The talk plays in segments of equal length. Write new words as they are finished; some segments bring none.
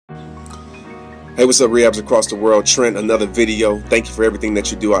Hey, what's up, rehabs across the world? Trent, another video. Thank you for everything that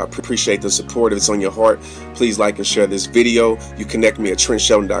you do. I appreciate the support. If it's on your heart, please like and share this video. You connect me at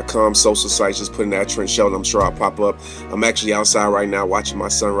TrentShelton.com. Social sites, just put in that Trent Shelton. I'm sure I'll pop up. I'm actually outside right now watching my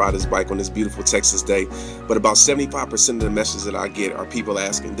son ride his bike on this beautiful Texas day. But about 75% of the messages that I get are people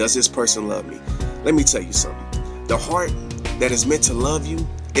asking, does this person love me? Let me tell you something. The heart that is meant to love you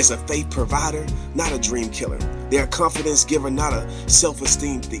is a faith provider, not a dream killer. They're a confidence giver, not a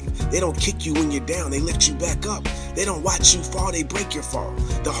self-esteem thief. They don't kick you when you're down, they lift you back up. They don't watch you fall, they break your fall.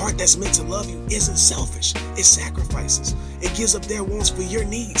 The heart that's meant to love you isn't selfish, it sacrifices. It gives up their wants for your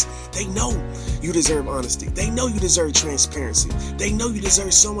needs. They know you deserve honesty. They know you deserve transparency. They know you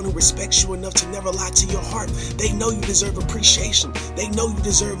deserve someone who respects you enough to never lie to your heart. They know you deserve appreciation. They know you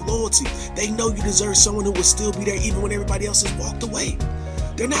deserve loyalty. They know you deserve someone who will still be there even when everybody else has walked away.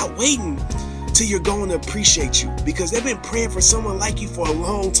 They're not waiting till you're going to appreciate you, because they've been praying for someone like you for a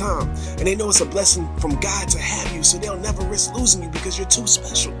long time, and they know it's a blessing from God to have you, so they'll never risk losing you because you're too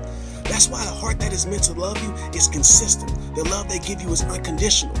special. That's why the heart that is meant to love you is consistent. The love they give you is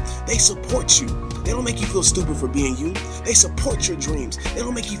unconditional. They support you. They don't make you feel stupid for being you. They support your dreams. They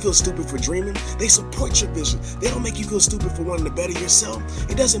don't make you feel stupid for dreaming. They support your vision. They don't make you feel stupid for wanting to better yourself.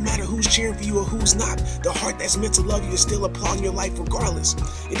 It doesn't matter who's cheering for you or who's not. The heart that's meant to love you is still applauding your life regardless.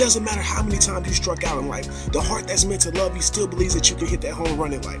 It doesn't matter how many times you struck out in life. The heart that's meant to love you still believes that you can hit that home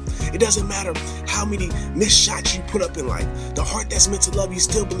run in life. It doesn't matter how many missed shots you put up in life. The heart that's meant to love you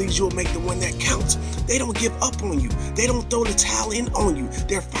still believes you'll make the one that counts. They don't give up on you. They don't throw the towel in on you.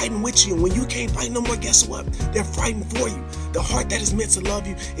 They're fighting with you, and when you can't fight no more, guess what? They're fighting for you. The heart that is meant to love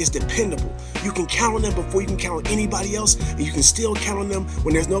you is dependable. You can count on them before you can count on anybody else, and you can still count on them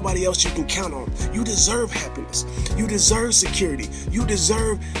when there's nobody else you can count on. You deserve happiness. You deserve security. You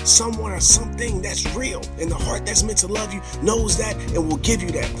deserve someone or something that's real, and the heart that's meant to love you knows that and will give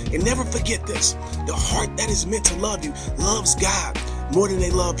you that. And never forget this: the heart that is meant to love you loves God more than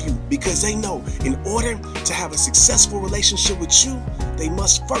they love you, because they know in order to have a successful relationship with you, they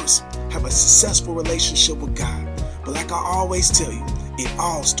must first have a successful relationship with God. But like I always tell you, it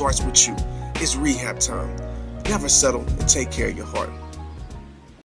all starts with you. It's rehab time. Never settle, and take care of your heart.